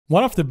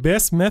One of the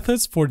best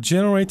methods for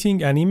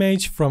generating an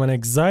image from an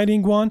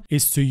existing one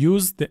is to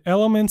use the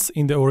elements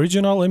in the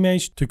original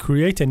image to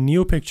create a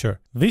new picture.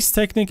 This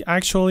technique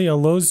actually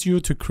allows you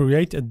to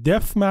create a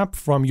depth map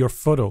from your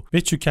photo,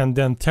 which you can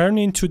then turn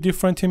into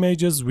different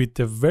images with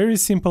a very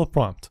simple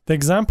prompt. The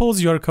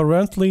examples you are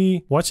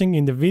currently watching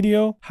in the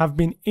video have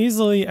been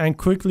easily and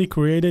quickly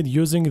created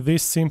using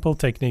this simple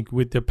technique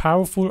with the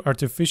powerful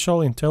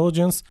artificial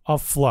intelligence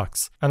of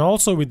Flux, and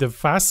also with the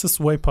fastest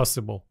way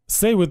possible.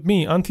 Stay with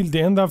me until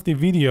the end of the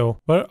video,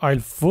 where I'll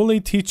fully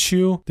teach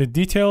you the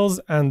details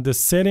and the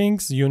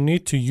settings you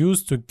need to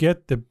use to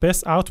get the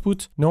best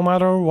output no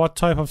matter what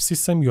type of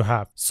system you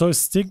have. So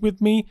stick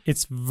with me,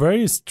 it's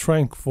very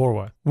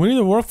straightforward. We need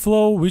a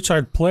workflow which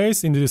I'll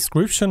place in the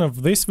description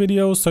of this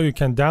video so you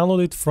can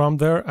download it from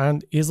there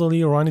and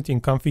easily run it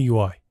in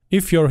ComfyUi.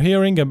 If you're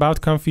hearing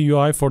about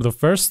ComfyUi for the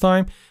first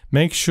time,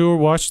 make sure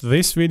watch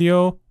this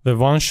video, the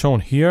one shown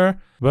here,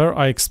 where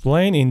I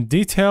explain in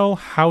detail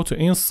how to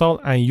install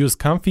and use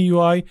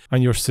ComfyUi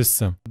on your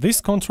system.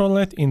 This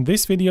controlnet in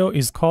this video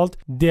is called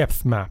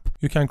Depth Map.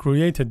 You can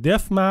create a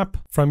depth map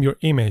from your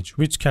image,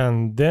 which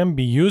can then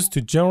be used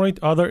to generate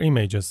other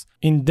images.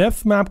 In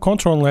Depth Map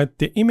controlnet,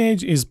 the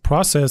image is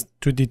processed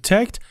to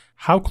detect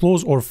how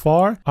close or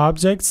far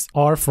objects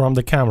are from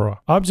the camera.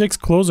 Objects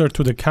closer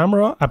to the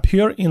camera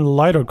appear in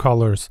lighter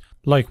colors,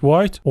 like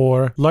white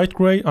or light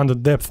gray on the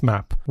depth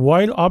map,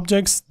 while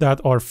objects that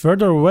are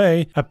further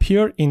away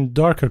appear in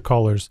darker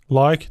colors,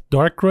 like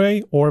dark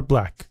gray or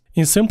black.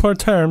 In simpler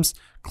terms,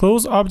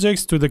 close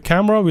objects to the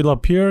camera will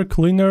appear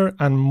cleaner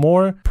and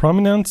more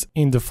prominent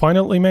in the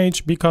final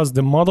image because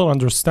the model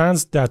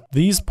understands that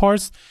these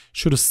parts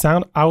should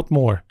stand out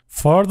more.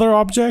 Farther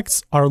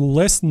objects are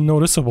less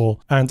noticeable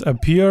and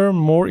appear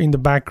more in the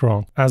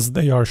background, as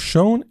they are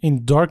shown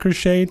in darker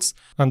shades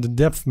on the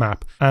depth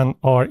map and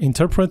are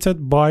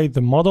interpreted by the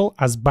model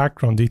as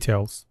background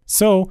details.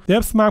 So,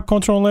 Depth Map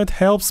controlnet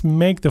helps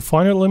make the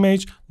final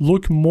image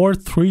look more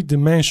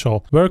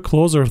three-dimensional, where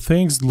closer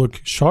things look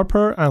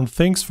sharper and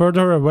things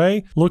further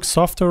away look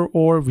softer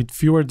or with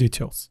fewer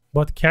details.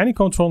 But can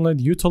controlnet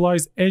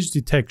utilize edge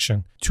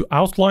detection to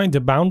outline the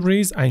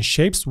boundaries and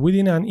shapes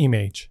within an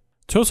image?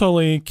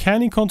 Totally,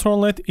 Canny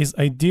controlnet is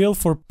ideal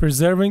for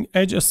preserving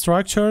edge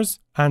structures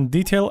and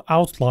detailed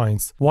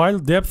outlines, while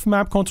Depth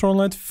Map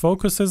controlnet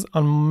focuses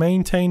on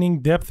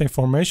maintaining depth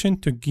information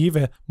to give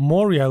a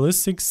more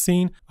realistic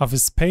scene of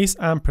space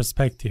and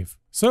perspective.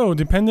 So,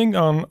 depending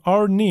on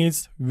our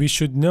needs, we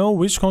should know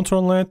which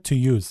controlnet to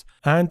use.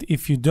 And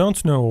if you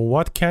don't know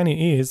what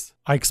Canny is,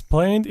 I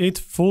explained it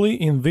fully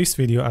in this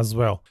video as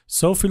well.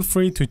 So feel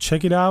free to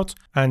check it out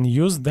and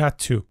use that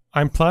too.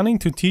 I'm planning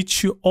to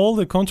teach you all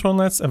the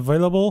controlnets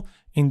available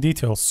in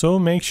detail, so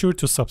make sure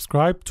to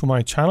subscribe to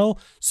my channel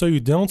so you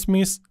don't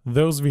miss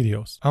those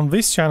videos. On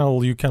this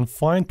channel you can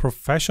find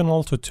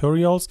professional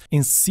tutorials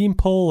in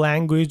simple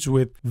language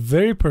with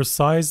very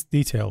precise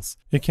details.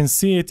 You can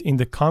see it in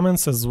the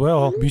comments as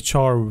well, which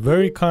are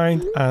very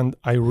kind and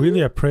I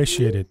really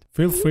appreciate it.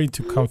 Feel free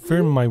to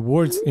confirm my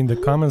words in the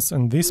comments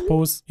on this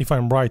post if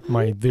I'm right,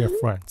 my dear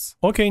friends.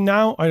 Okay,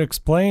 now I'll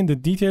explain the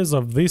details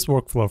of this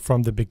workflow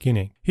from the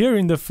beginning. Here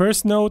in the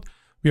first note,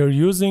 we are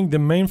using the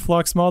main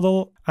Flux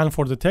model, and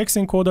for the text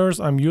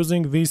encoders, I'm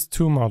using these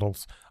two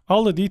models.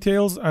 All the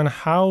details on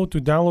how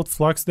to download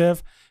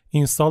FluxDev,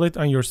 install it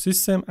on your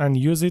system, and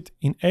use it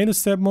in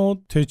 8-step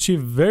mode to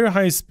achieve very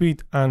high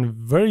speed and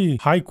very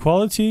high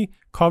quality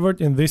covered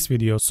in this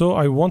video, so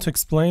I won't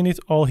explain it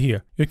all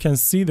here. You can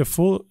see the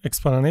full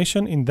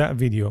explanation in that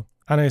video,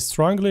 and I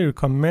strongly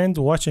recommend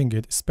watching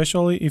it,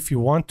 especially if you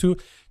want to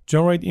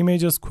generate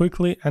images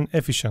quickly and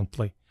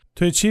efficiently.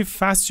 To achieve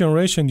fast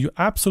generation, you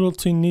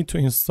absolutely need to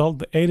install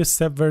the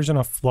 8-step version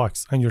of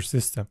Flux on your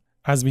system,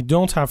 as we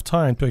don't have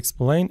time to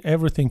explain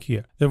everything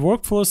here. The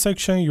workflow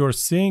section you're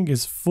seeing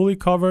is fully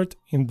covered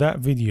in that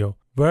video,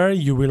 where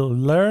you will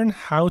learn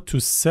how to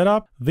set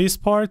up this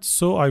part,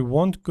 so I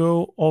won't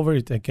go over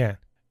it again.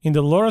 In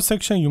the LoRa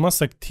section, you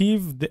must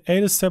active the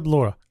 8-step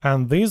LoRa,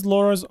 and these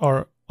LoRas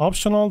are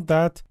optional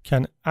that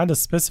can add a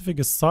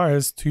specific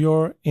styles to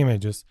your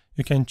images.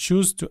 You can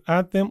choose to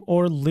add them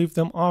or leave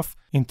them off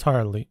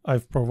entirely.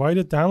 I've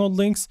provided download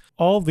links,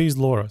 all these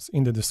LoRas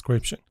in the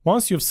description.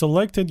 Once you've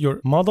selected your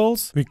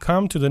models, we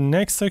come to the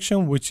next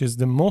section, which is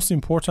the most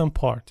important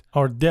part,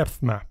 our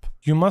depth map.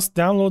 You must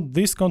download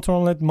this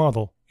controlnet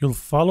model. You'll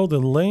follow the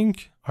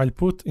link I'll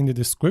put in the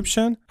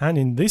description, and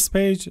in this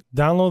page,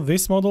 download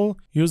this model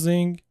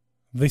using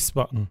this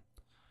button.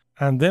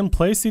 And then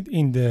place it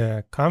in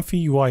the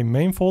ComfyUi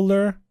main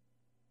folder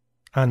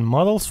and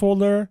models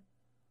folder,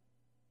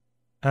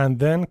 and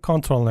then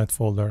controlnet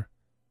folder.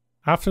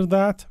 After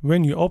that,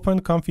 when you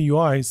open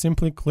ComfyUi,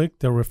 simply click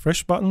the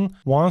refresh button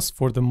once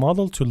for the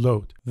model to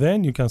load.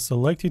 Then you can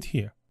select it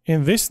here.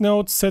 In this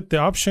node, set the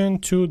option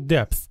to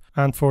depth,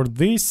 and for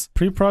this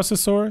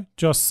preprocessor,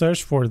 just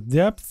search for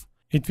depth.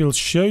 It will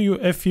show you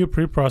a few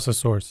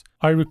preprocessors.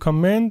 I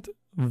recommend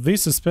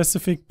this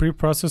specific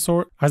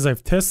preprocessor as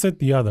I've tested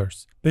the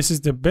others. This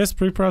is the best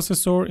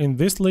preprocessor in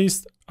this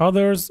list.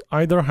 Others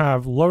either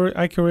have lower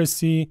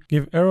accuracy,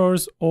 give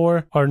errors,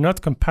 or are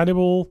not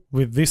compatible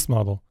with this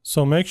model.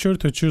 So make sure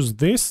to choose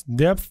this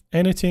Depth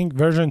Anything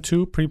version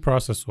 2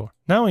 preprocessor.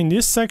 Now in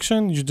this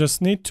section, you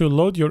just need to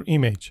load your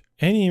image,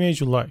 any image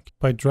you like,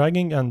 by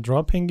dragging and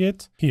dropping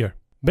it here.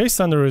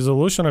 Based on the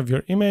resolution of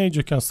your image,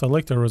 you can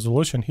select a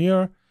resolution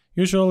here.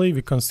 Usually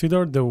we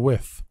consider the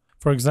width.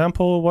 For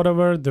example,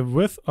 whatever the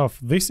width of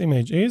this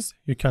image is,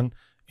 you can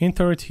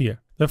enter it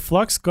here. The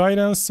Flux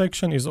guidance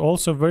section is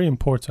also very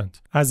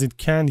important as it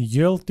can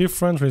yield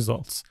different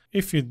results.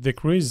 If you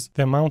decrease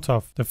the amount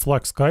of the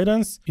Flux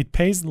guidance, it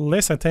pays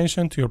less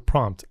attention to your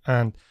prompt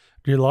and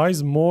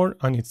relies more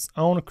on its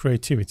own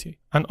creativity.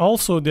 And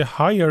also the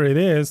higher it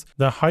is,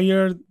 the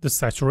higher the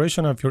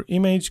saturation of your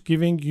image,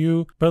 giving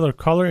you better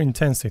color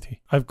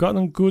intensity. I've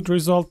gotten good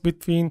result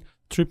between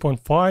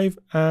 3.5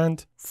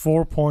 and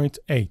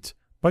 4.8.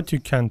 But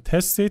you can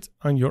test it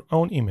on your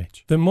own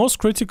image. The most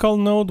critical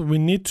node we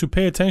need to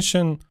pay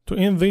attention to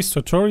in this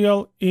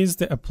tutorial is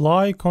the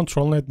Apply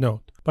ControlNet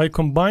node. By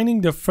combining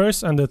the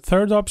first and the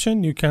third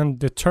option, you can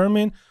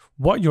determine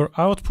what your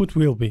output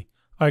will be.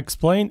 I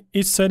explain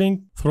each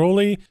setting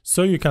thoroughly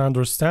so you can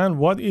understand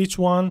what each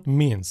one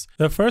means.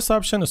 The first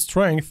option,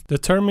 strength,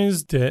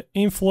 determines the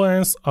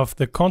influence of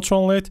the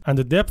ControlNet and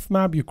the depth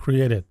map you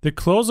created. The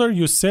closer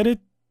you set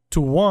it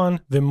to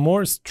 1, the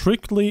more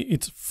strictly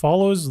it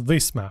follows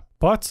this map.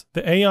 But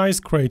the AI's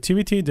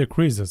creativity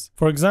decreases.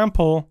 For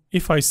example,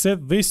 if I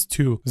set this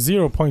to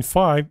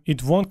 0.5,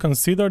 it won't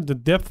consider the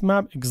depth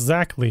map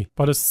exactly,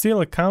 but still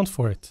account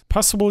for it,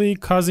 possibly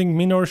causing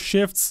minor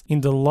shifts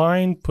in the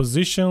line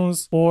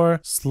positions or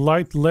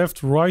slight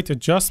left-right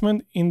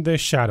adjustment in the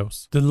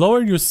shadows. The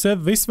lower you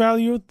set this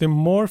value, the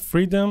more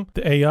freedom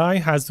the AI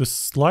has to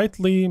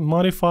slightly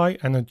modify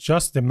and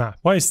adjust the map,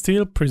 while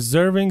still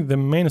preserving the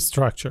main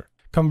structure.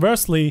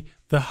 Conversely,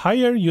 the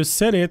higher you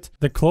set it,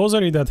 the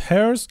closer it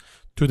adheres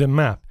to the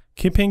map,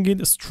 keeping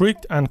it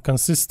strict and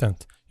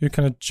consistent. You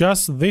can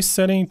adjust this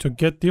setting to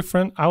get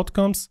different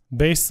outcomes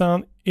based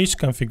on each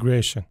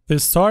configuration. The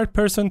start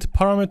percent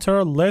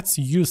parameter lets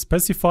you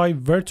specify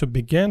where to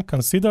begin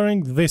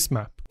considering this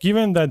map.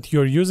 Given that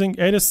you're using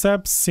 8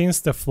 steps,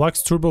 since the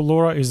Flux Turbo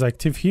LoRa is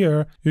active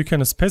here, you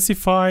can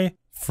specify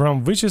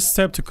from which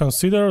step to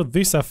consider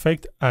this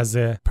effect as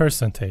a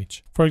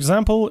percentage. For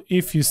example,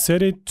 if you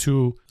set it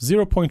to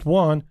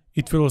 0.1,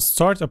 it will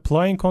start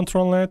applying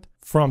ControlNet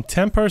from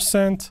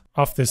 10%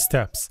 of the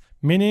steps,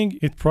 meaning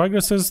it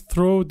progresses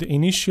through the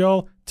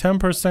initial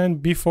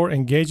 10% before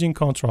engaging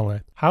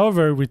ControlNet.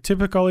 However, we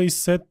typically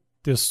set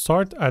the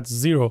start at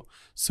 0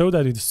 so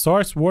that it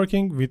starts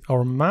working with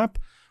our map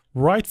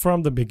right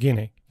from the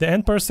beginning. The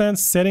end%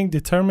 setting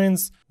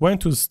determines when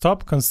to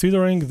stop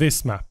considering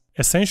this map.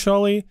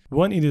 Essentially,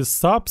 when it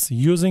stops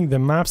using the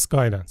map's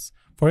guidance.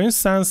 For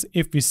instance,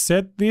 if we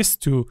set this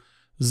to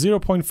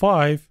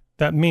 0.5,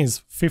 that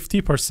means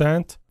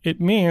 50%,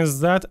 it means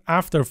that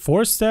after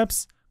 4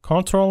 steps,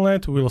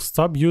 ControlNet will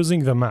stop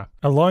using the map,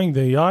 allowing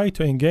the AI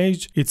to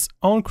engage its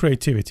own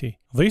creativity.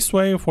 This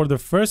way, for the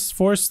first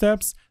 4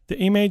 steps, the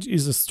image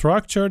is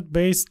structured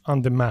based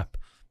on the map.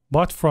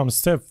 But from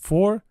step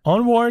 4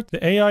 onward,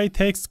 the AI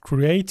takes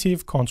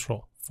creative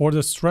control. For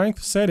the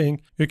strength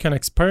setting, you can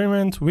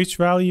experiment which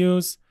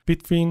values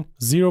between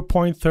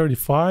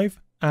 0.35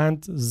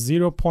 and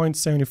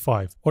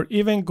 0.75, or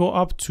even go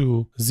up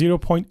to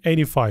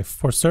 0.85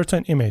 for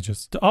certain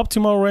images. The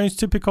optimal range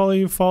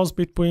typically falls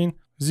between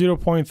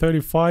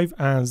 0.35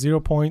 and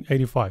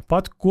 0.85,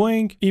 but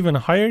going even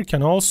higher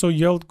can also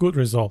yield good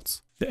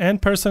results. The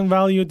end%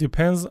 value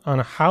depends on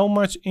how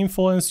much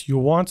influence you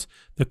want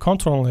the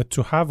ControlNet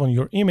to have on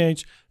your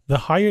image. The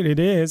higher it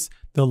is,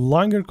 the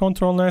longer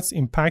ControlNet's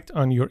impact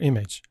on your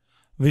image.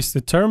 This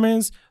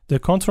determines the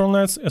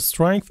ControlNet's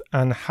strength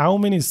and how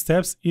many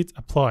steps it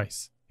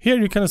applies. Here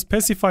you can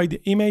specify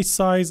the image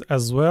size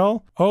as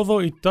well, although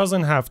it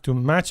doesn't have to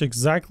match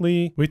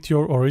exactly with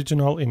your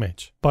original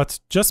image. But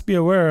just be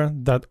aware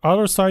that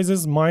other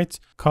sizes might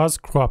cause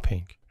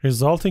cropping,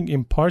 resulting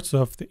in parts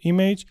of the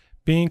image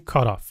being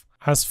cut off.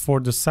 As for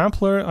the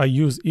sampler, I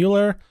use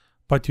Euler,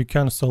 but you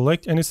can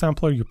select any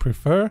sampler you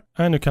prefer,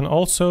 and you can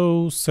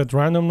also set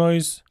random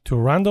noise to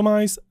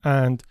randomize.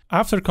 And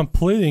after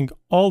completing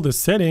all the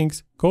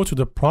settings, go to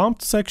the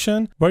prompt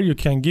section where you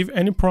can give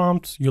any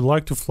prompt you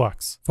like to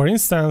Flux. For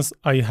instance,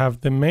 I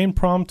have the main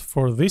prompt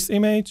for this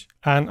image,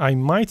 and I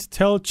might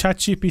tell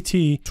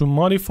ChatGPT to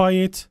modify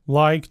it,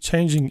 like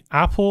changing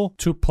Apple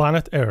to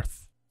planet Earth.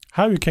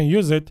 How you can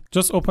use it,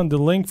 just open the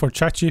link for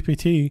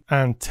ChatGPT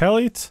and tell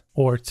it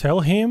or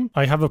tell him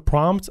I have a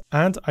prompt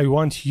and I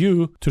want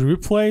you to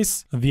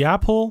replace the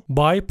apple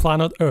by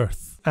planet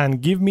Earth.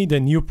 and give me the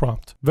new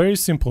prompt. Very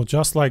simple,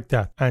 just like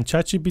that. And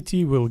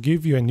ChatGPT will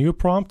give you a new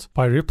prompt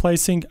by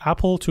replacing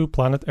Apple to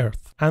planet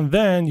Earth. And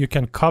then you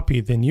can copy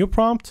the new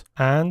prompt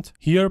and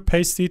here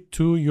paste it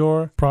to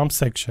your prompt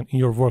section in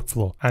your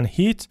workflow and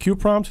hit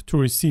QPrompt to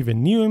receive a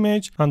new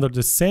image under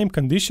the same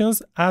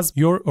conditions as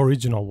your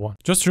original one.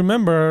 Just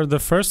remember, the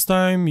first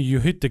time you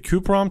hit the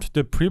QPrompt,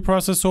 the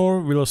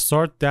preprocessor will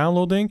start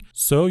downloading,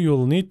 so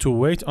you'll need to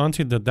wait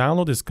until the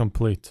download is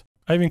complete.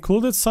 I've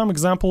included some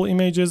example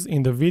images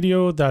in the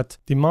video that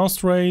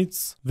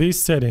demonstrates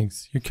these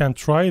settings. You can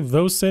try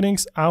those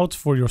settings out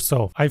for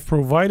yourself. I've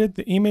provided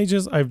the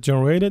images I've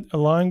generated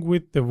along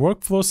with the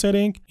workflow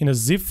setting in a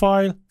zip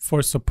file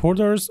for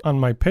supporters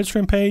on my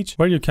Patreon page,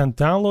 where you can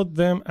download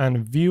them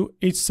and view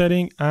each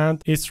setting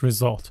and its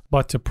result.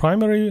 But the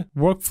primary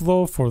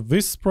workflow for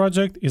this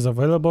project is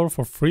available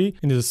for free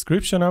in the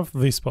description of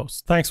this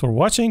post. Thanks for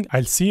watching.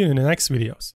 I'll see you in the next videos.